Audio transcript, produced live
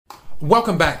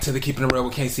Welcome back to the Keeping It Real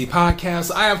with KC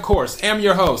podcast. I, of course, am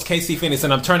your host, KC Phoenix,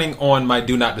 and I'm turning on my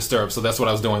Do Not Disturb, so that's what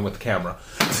I was doing with the camera.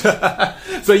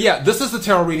 So yeah, this is the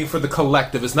tarot reading for the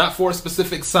collective. It's not for a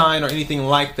specific sign or anything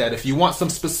like that. If you want some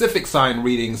specific sign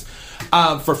readings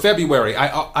for February,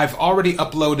 I've already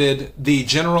uploaded the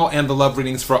general and the love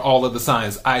readings for all of the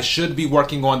signs. I should be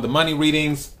working on the money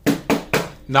readings,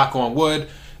 knock on wood,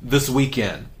 this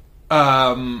weekend.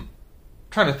 Trying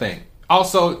to think.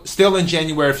 Also, still in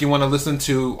January, if you want to listen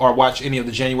to or watch any of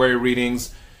the January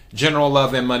readings, General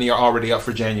Love and Money are already up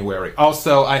for January.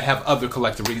 Also, I have other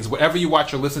collective readings. Whatever you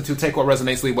watch or listen to, take what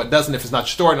resonates, leave what doesn't. If it's not your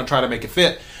story, don't try to make it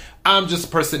fit. I'm just a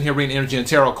person here reading energy and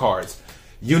tarot cards.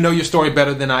 You know your story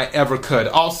better than I ever could.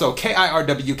 Also,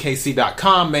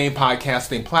 KIRWKC.com, main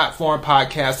podcasting platform,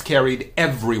 podcast carried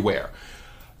everywhere.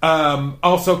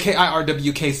 Also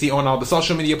KIRWKC on all the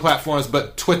social media platforms,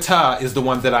 but Twitter is the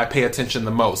one that I pay attention the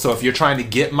most. So if you're trying to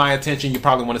get my attention, you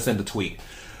probably want to send a tweet.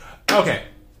 Okay.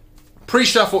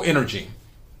 Pre-shuffle energy.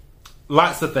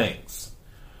 Lots of things.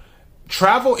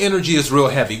 Travel energy is real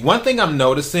heavy. One thing I'm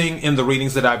noticing in the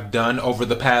readings that I've done over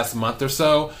the past month or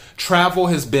so, travel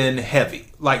has been heavy.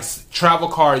 Like, travel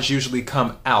cards usually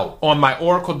come out. On my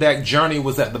Oracle deck, Journey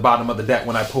was at the bottom of the deck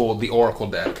when I pulled the Oracle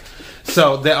deck.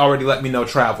 So that already let me know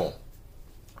travel.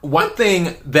 One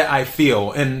thing that I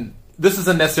feel, and this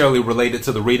isn't necessarily related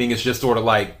to the reading, it's just sort of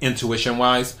like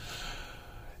intuition-wise,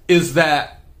 is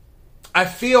that I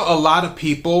feel a lot of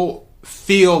people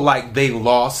feel like they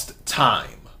lost time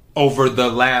over the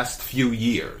last few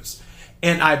years.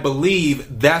 And I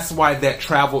believe that's why that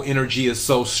travel energy is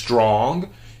so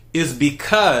strong, is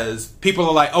because people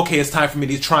are like, okay, it's time for me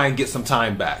to try and get some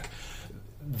time back.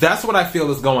 That's what I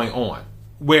feel is going on.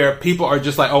 Where people are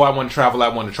just like, oh, I want to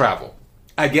travel.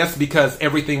 I guess because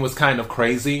everything was kind of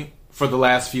crazy for the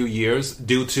last few years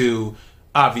due to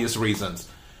obvious reasons.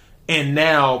 And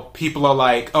now people are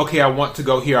like, okay, I want to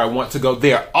go here, I want to go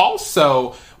there.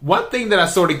 Also, one thing that I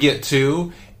sort of get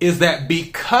to is that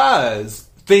because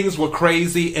things were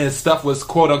crazy and stuff was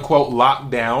quote unquote locked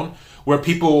down, where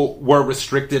people were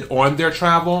restricted on their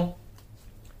travel,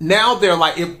 now they're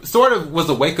like, it sort of was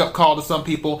a wake-up call to some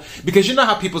people, because you know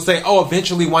how people say, oh,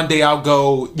 eventually one day I'll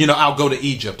go to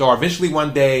Egypt, or eventually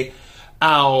one day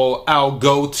I'll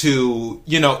go to,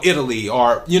 Italy,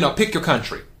 or, pick your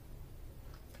country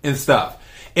and stuff.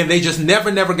 And they just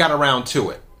never got around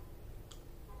to it.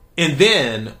 And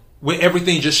then when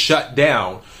everything just shut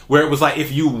down, where it was like,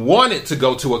 if you wanted to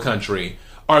go to a country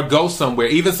or go somewhere,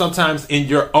 even sometimes in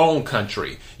your own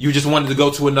country, you just wanted to go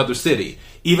to another city.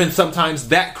 Even sometimes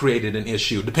that created an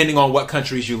issue, depending on what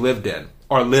countries you lived in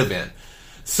or live in.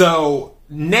 So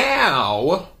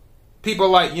now people are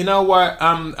like, you know what?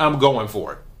 I'm going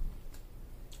for it.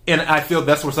 And I feel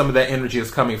that's where some of that energy is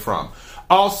coming from.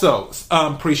 Also,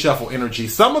 pre-shuffle energy.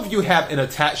 Some of you have an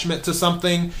attachment to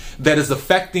something that is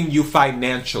affecting you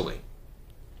financially.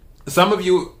 Some of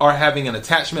you are having an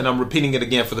attachment. I'm repeating it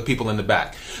again for the people in the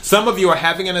back. Some of you are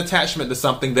having an attachment to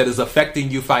something that is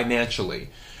affecting you financially.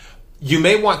 You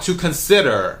may want to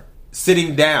consider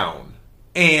sitting down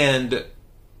and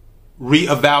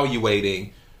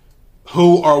reevaluating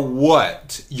who or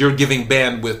what you're giving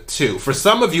bandwidth to. For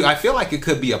some of you, I feel like it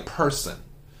could be a person.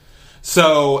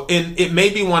 So it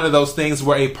may be one of those things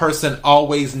where a person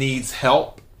always needs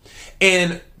help.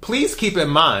 And please keep in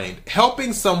mind,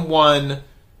 helping someone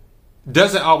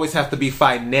doesn't always have to be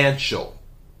financial.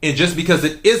 And just because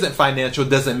it isn't financial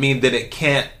doesn't mean that it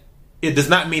does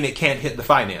not mean it can't hit the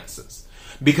finances.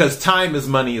 Because time is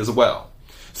money as well.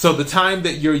 So the time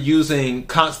that you're using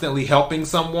constantly helping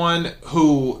someone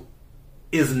who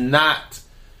is not,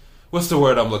 what's the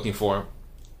word I'm looking for?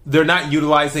 They're not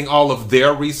utilizing all of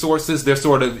their resources. You're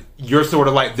sort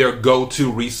of like their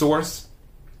go-to resource.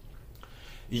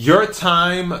 Your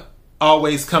time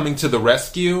always coming to the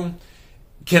rescue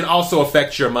can also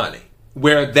affect your money,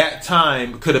 where that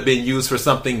time could have been used for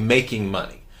something making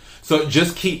money. So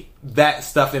just keep that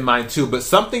stuff in mind too. But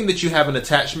something that you have an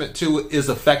attachment to is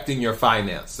affecting your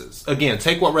finances. Again,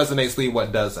 take what resonates, leave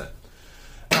what doesn't.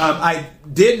 I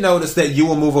did notice that you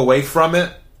will move away from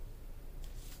it.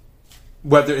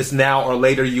 Whether it's now or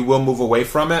later, you will move away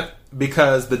from it,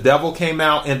 because the Devil came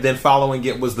out and then following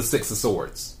it was the Six of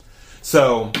Swords.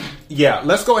 So yeah,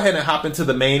 let's go ahead and hop into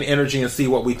the main energy and see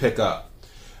what we pick up.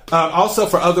 Also,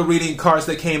 for other reading cards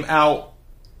that came out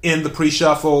in the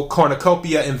pre-shuffle,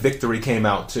 Cornucopia and Victory came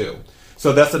out too.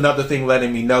 So that's another thing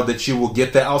letting me know that you will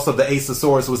get that. Also, the Ace of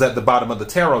Swords was at the bottom of the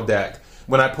tarot deck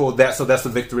when I pulled that, so that's the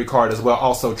Victory card as well.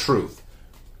 Also, Truth.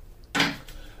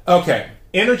 Okay,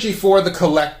 energy for the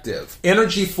collective.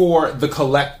 Energy for the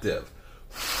collective.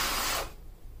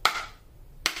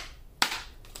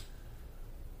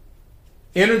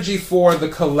 Energy for the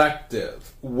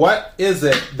collective. What is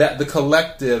it that the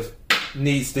collective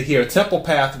needs to hear? Temple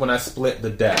Path when I split the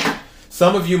deck.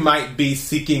 Some of you might be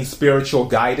seeking spiritual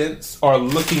guidance or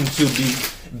looking to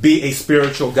be a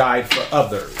spiritual guide for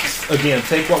others. Again,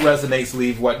 take what resonates,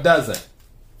 leave what doesn't.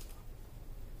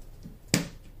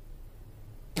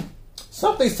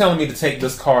 Something's telling me to take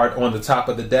this card on the top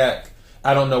of the deck.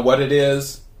 I don't know what it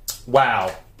is.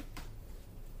 Wow.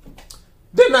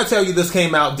 Didn't I tell you this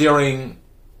came out during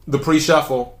the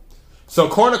pre-shuffle? So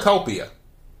cornucopia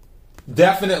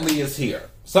definitely is here.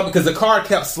 Because the card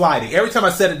kept sliding. Every time I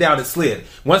set it down, it slid.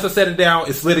 Once I set it down,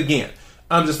 it slid again.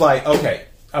 I'm just like, okay,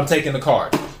 I'm taking the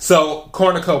card. So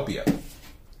cornucopia,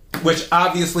 which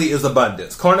obviously is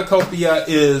abundance. Cornucopia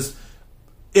is,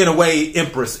 in a way,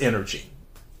 Empress energy.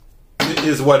 It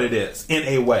is what it is, in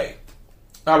a way.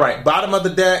 All right, bottom of the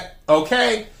deck,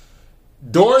 okay.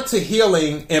 Door to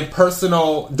healing and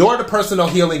door to personal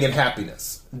healing and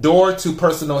happiness. Door to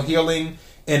personal healing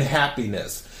and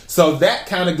happiness. So that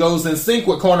kind of goes in sync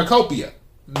with cornucopia.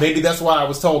 Maybe that's why I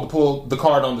was told to pull the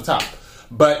card on the top.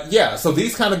 But yeah, so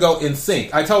these kind of go in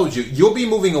sync. I told you, you'll be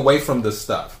moving away from this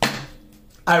stuff.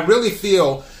 I really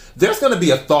feel there's going to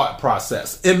be a thought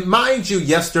process. And mind you,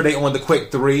 yesterday on the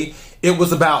Quick 3, it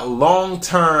was about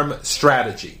long-term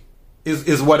strategy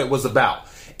is what it was about.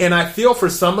 And I feel for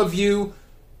some of you,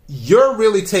 you're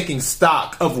really taking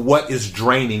stock of what is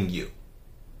draining you.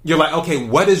 You're like, okay,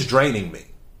 what is draining me?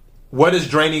 What is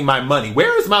draining my money?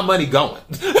 Where is my money going?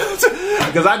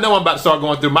 Because I know I'm about to start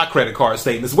going through my credit card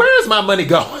statements. Where is my money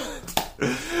going?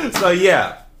 So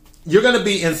yeah, you're going to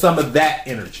be in some of that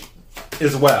energy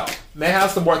as well. May I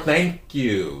have some more? Thank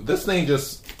you. This thing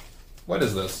just, what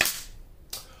is this?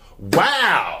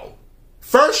 Wow.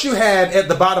 First you had at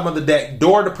the bottom of the deck,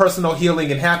 door to personal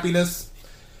healing and happiness.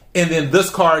 And then this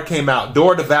card came out,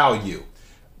 door to value.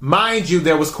 Mind you,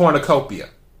 there was cornucopia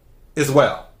as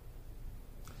well.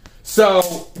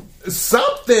 So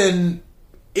something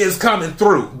is coming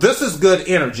through. This is good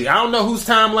energy. I don't know whose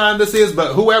timeline this is,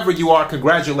 but whoever you are,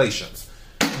 congratulations.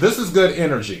 This is good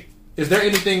energy. Is there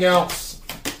anything else?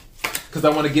 Because I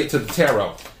want to get to the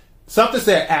tarot. Something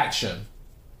said action,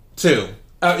 too.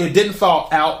 It didn't fall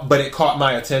out, but it caught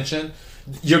my attention.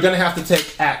 You're going to have to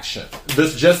take action.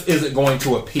 This just isn't going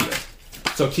to appear.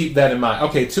 So keep that in mind.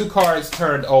 Okay, 2 cards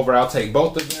turned over. I'll take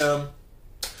both of them.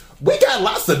 We got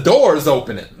lots of doors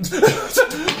opening.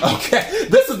 Okay,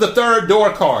 this is the 3rd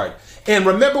door card. And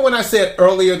remember when I said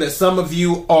earlier that some of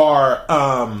you are,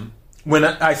 when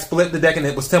I split the deck and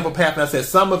it was Temple Path, and I said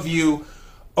some of you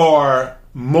are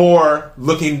more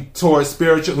looking towards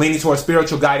leaning towards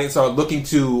spiritual guidance or looking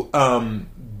to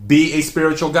be a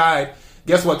spiritual guide.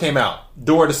 Guess what came out?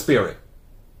 Door to spirit.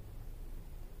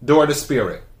 Door to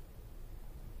spirit.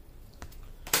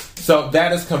 So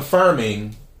that is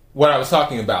confirming what I was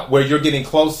talking about, where you're getting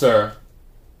closer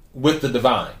with the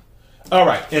divine. All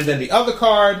right, and then the other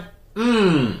card,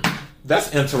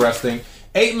 that's interesting.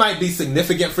 8 might be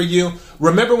significant for you.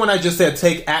 Remember when I just said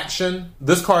take action?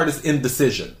 This card is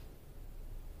indecision.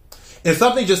 And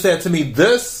something just said to me,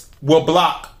 this will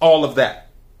block all of that.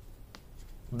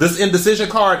 This indecision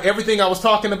card, everything I was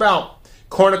talking about,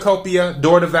 cornucopia,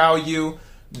 door to value,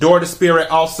 door to spirit,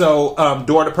 also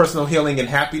door to personal healing and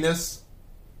happiness.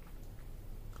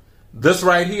 This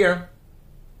right here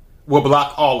will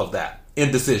block all of that.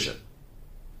 Indecision.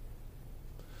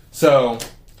 So,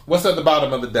 what's at the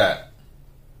bottom of the deck?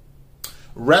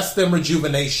 Rest and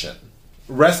rejuvenation.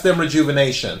 Rest and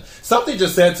rejuvenation. Something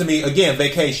just said to me, again,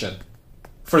 vacation.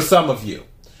 For some of you.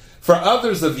 For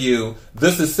others of you,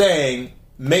 this is saying,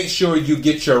 make sure you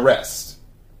get your rest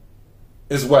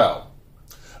as well.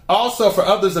 Also, for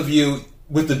others of you,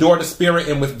 with the door to spirit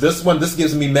and with this one, this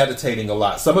gives me meditating a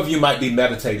lot. Some of you might be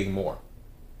meditating more.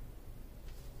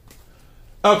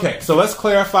 Okay, so let's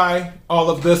clarify all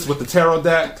of this with the tarot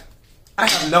deck. I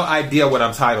have no idea what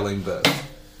I'm titling this.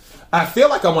 I feel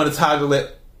like I want to title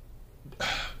it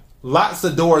Lots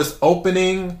of Doors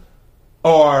Opening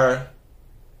or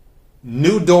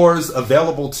New Doors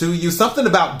Available to You. Something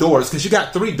about doors, because you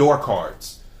got 3 door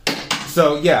cards.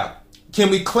 So yeah, can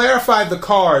we clarify the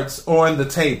cards on the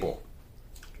table?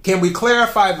 Can we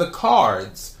clarify the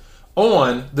cards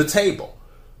on the table?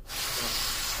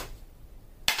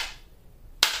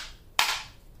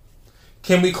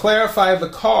 Can we clarify the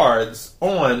cards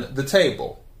on the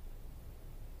table?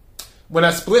 When I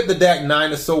split the deck,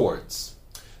 9 of Swords.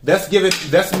 That's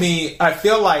me. I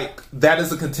feel like that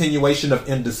is a continuation of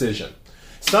indecision.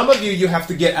 Some of you have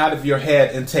to get out of your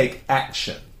head and take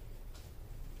action.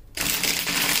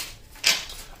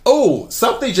 Oh,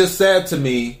 something just said to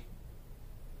me,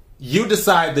 you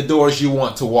decide the doors you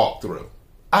want to walk through.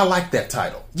 I like that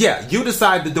title. Yeah, you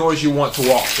decide the doors you want to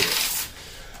walk through.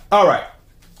 All right.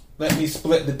 Let me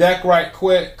split the deck right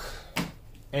quick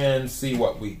and see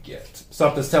what we get.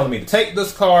 Something's telling me to take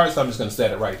this card, so I'm just going to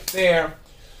set it right there.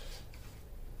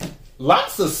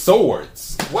 Lots of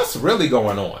swords. What's really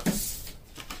going on?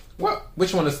 What?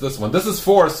 Which one is this one? This is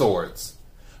 4 swords.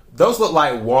 Those look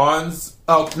like wands.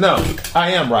 Oh, no.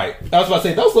 I am right. I was about to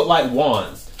say, those look like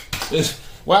wands.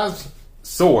 Why is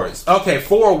swords? Okay,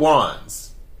 4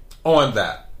 wands on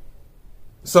that.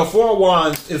 So 4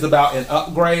 wands is about an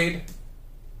upgrade.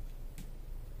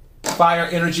 Fire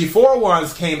energy. 4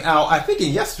 wands came out, I think,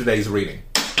 in yesterday's reading.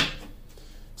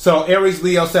 So Aries,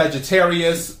 Leo,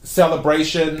 Sagittarius,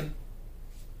 celebration,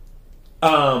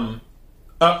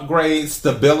 upgrade,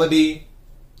 stability,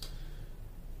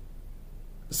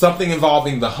 something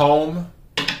involving the home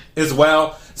as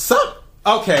well.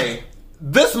 Okay,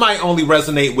 this might only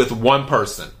resonate with one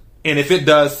person, and if it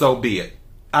does, so be it.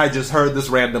 I just heard this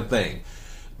random thing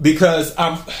because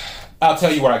I'll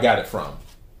tell you where I got it from.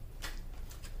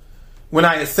 When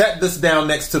I had set this down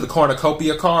next to the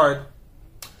cornucopia card,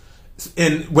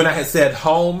 and when I had said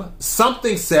home,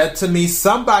 something said to me,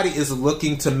 somebody is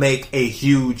looking to make a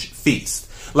huge feast,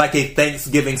 like a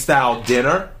Thanksgiving style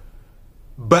dinner,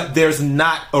 but there's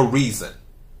not a reason.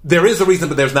 There is a reason,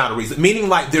 but there's not a reason. Meaning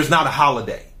like there's not a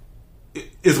holiday,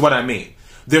 is what I mean.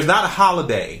 There's not a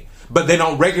holiday, but they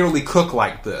don't regularly cook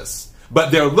like this.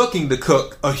 But they're looking to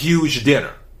cook a huge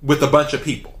dinner with a bunch of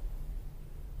people.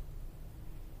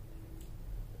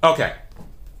 Okay.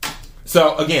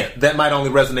 So again, that might only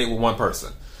resonate with one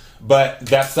person, but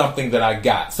that's something that I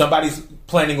got. Somebody's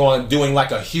planning on doing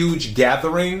like a huge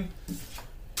gathering,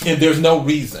 and there's no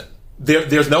reason.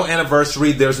 There's no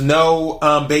anniversary. There's no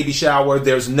baby shower.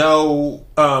 There's no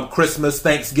Christmas,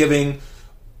 Thanksgiving.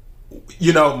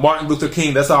 Martin Luther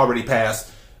King, that's already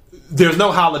passed. There's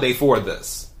no holiday for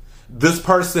this. This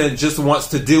person just wants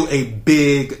to do a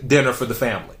big dinner for the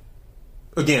family.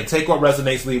 Again, take what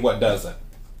resonates, leave what doesn't.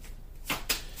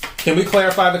 Can we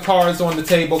clarify the cards on the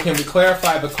table? Can we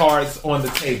clarify the cards on the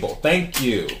table? Thank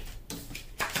you.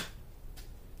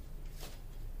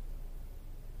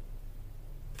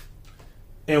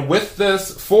 And with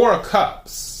this, 4 of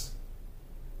Cups.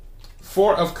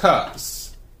 4 of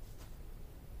Cups.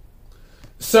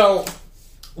 So,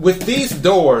 with these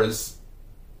doors,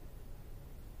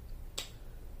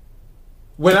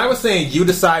 when I was saying you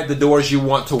decide the doors you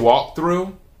want to walk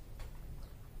through,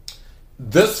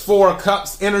 this 4 of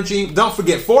Cups energy, don't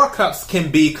forget, 4 of Cups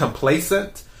can be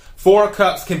complacent. 4 of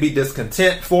Cups can be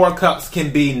discontent. 4 of Cups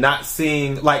can be not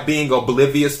seeing, like being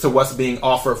oblivious to what's being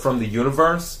offered from the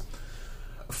universe.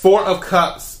 4 of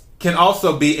Cups can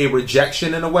also be a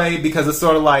rejection in a way, because it's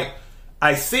sort of like,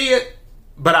 I see it,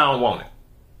 but I don't want it.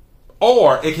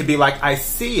 Or it can be like, I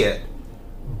see it,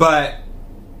 but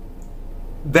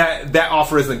that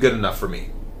offer isn't good enough for me.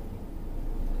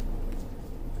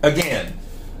 Again,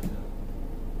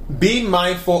 be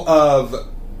mindful of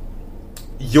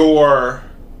your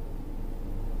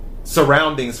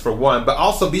surroundings for one, but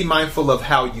also be mindful of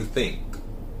how you think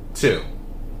too.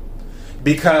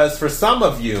 Because for some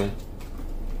of you,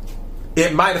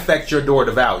 it might affect your door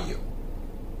to value,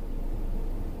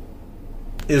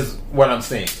 is what I'm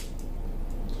seeing.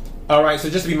 Alright, so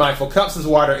just be mindful. Cups is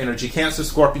water energy. Cancer,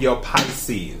 Scorpio,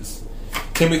 Pisces.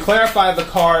 Can we clarify the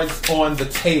cards on the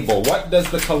table? What does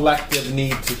the collective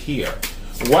need to hear?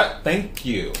 What? Thank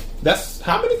you. That's,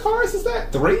 how many cards is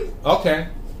that? 3? Okay.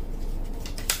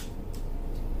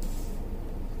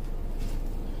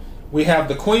 We have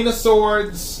the Queen of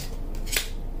Swords.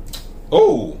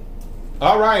 Oh.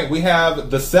 Alright, we have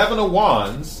the 7 of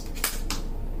Wands.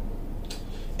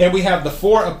 And we have the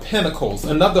 4 of Pentacles.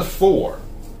 Another 4.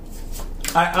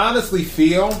 I honestly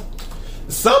feel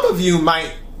some of you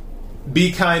might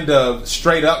be kind of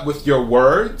straight up with your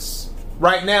words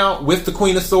right now with the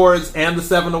Queen of Swords and the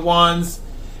 7 of Wands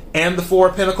and the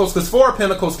 4 of Pentacles, because 4 of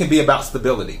Pentacles can be about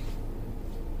stability.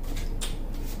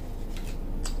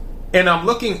 And I'm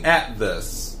looking at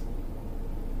this.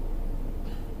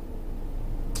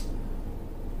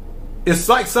 It's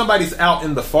like somebody's out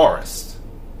in the forest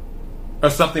or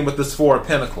something with this 4 of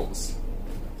Pentacles.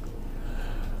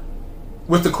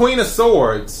 With the Queen of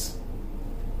Swords,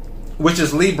 which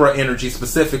is Libra energy,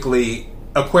 specifically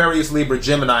Aquarius, Libra,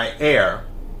 Gemini, Air.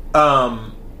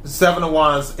 7 of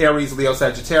Wands, Aries, Leo,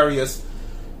 Sagittarius.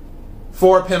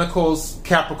 4 of Pentacles,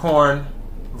 Capricorn,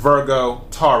 Virgo,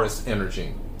 Taurus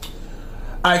energy.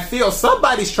 I feel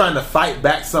somebody's trying to fight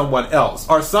back someone else,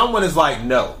 or someone is like,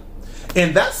 no.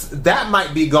 And that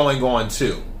might be going on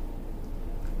too.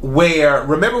 where,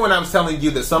 remember when I was telling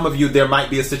you that some of you, there might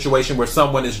be a situation where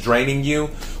someone is draining you,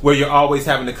 where you're always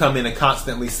having to come in and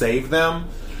constantly save them?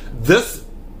 This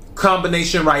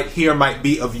combination right here might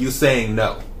be of you saying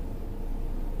no,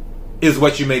 is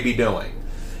what you may be doing.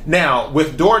 Now,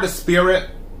 with Door to Spirit,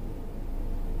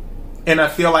 and I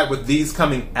feel like with these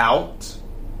coming out,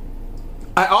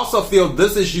 I also feel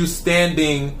this is you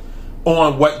standing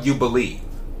on what you believe,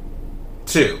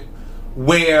 too.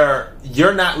 Where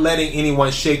you're not letting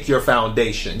anyone shake your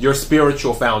foundation, your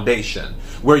spiritual foundation,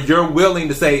 where you're willing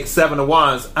to say, Seven of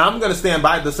Wands, I'm going to stand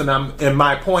by this, and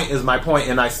my point is my point,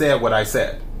 and I said what I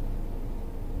said.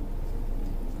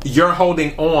 You're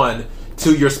holding on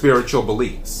to your spiritual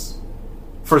beliefs.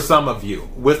 For some of you,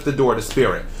 with the Door to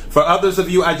Spirit. For others of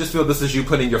you, I just feel this is you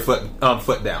putting your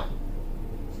foot down,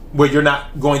 where you're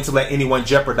not going to let anyone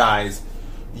jeopardize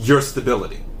your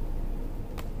stability.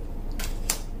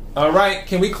 All right,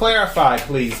 can we clarify,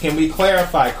 please? Can we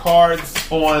clarify cards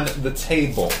on the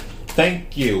table?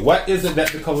 Thank you. What is it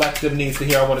that the collective needs to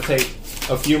hear? I want to take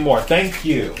a few more. Thank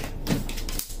you.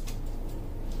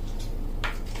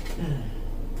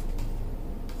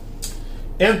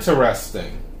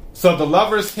 Interesting. So the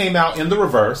Lovers came out in the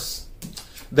reverse.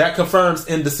 That confirms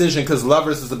indecision, because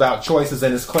Lovers is about choices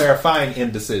and is clarifying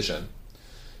indecision.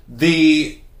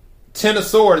 The Ten of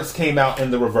Swords came out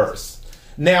in the reverse.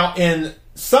 Now, in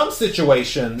some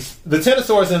situations, the Ten of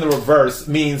Swords in the reverse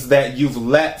means that you've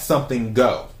let something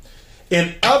go.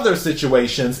 In other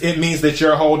situations, it means that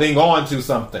you're holding on to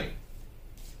something.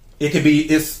 It could be,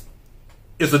 it's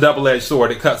a double-edged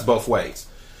sword. It cuts both ways.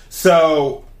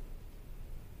 So,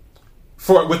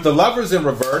 with the Lovers in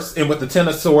reverse and with the Ten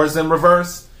of Swords in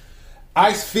reverse,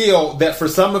 I feel that for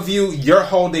some of you, you're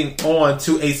holding on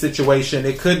to a situation.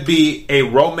 It could be a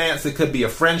romance. It could be a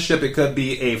friendship. It could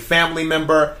be a family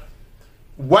member.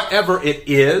 Whatever it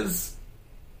is,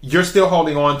 you're still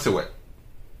holding on to it.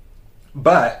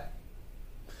 But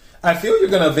I feel you're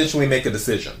going to eventually make a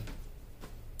decision.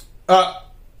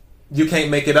 You can't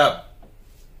make it up.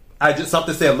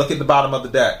 Something said, look at the bottom of the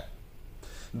deck.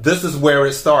 This is where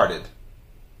it started.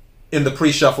 In the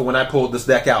pre-shuffle, when I pulled this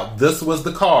deck out, this was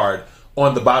the card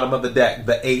on the bottom of the deck,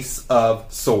 the Ace of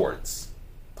Swords.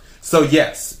 So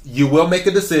yes, you will make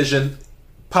a decision,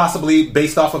 possibly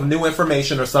based off of new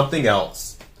information or something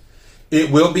else.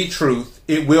 It will be truth.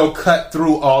 It will cut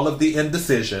through all of the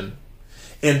indecision.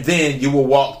 And then you will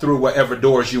walk through whatever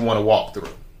doors you want to walk through.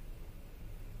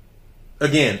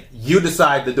 Again, you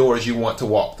decide the doors you want to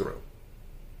walk through.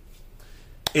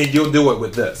 And you'll do it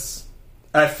with this.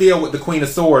 I feel with the Queen of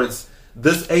Swords,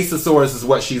 this Ace of Swords is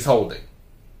what she's holding.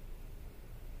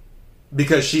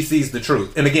 Because she sees the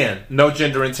truth. And again, no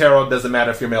gender in tarot, doesn't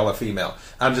matter if you're male or female.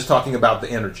 I'm just talking about the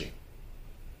energy.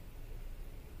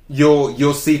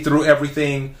 You'll see through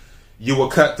everything, you will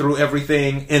cut through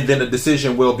everything, and then a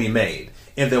decision will be made.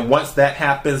 And then once that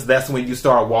happens, that's when you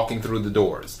start walking through the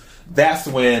doors. That's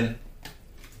when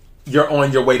you're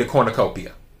on your way to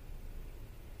cornucopia.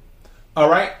 All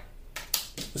right?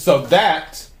 So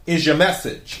that is your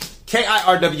message.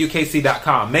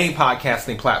 KIRWKC.com, main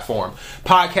podcasting platform.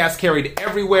 Podcast carried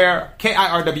everywhere.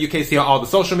 KIRWKC on all the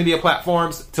social media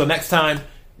platforms. Till next time,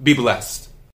 be blessed.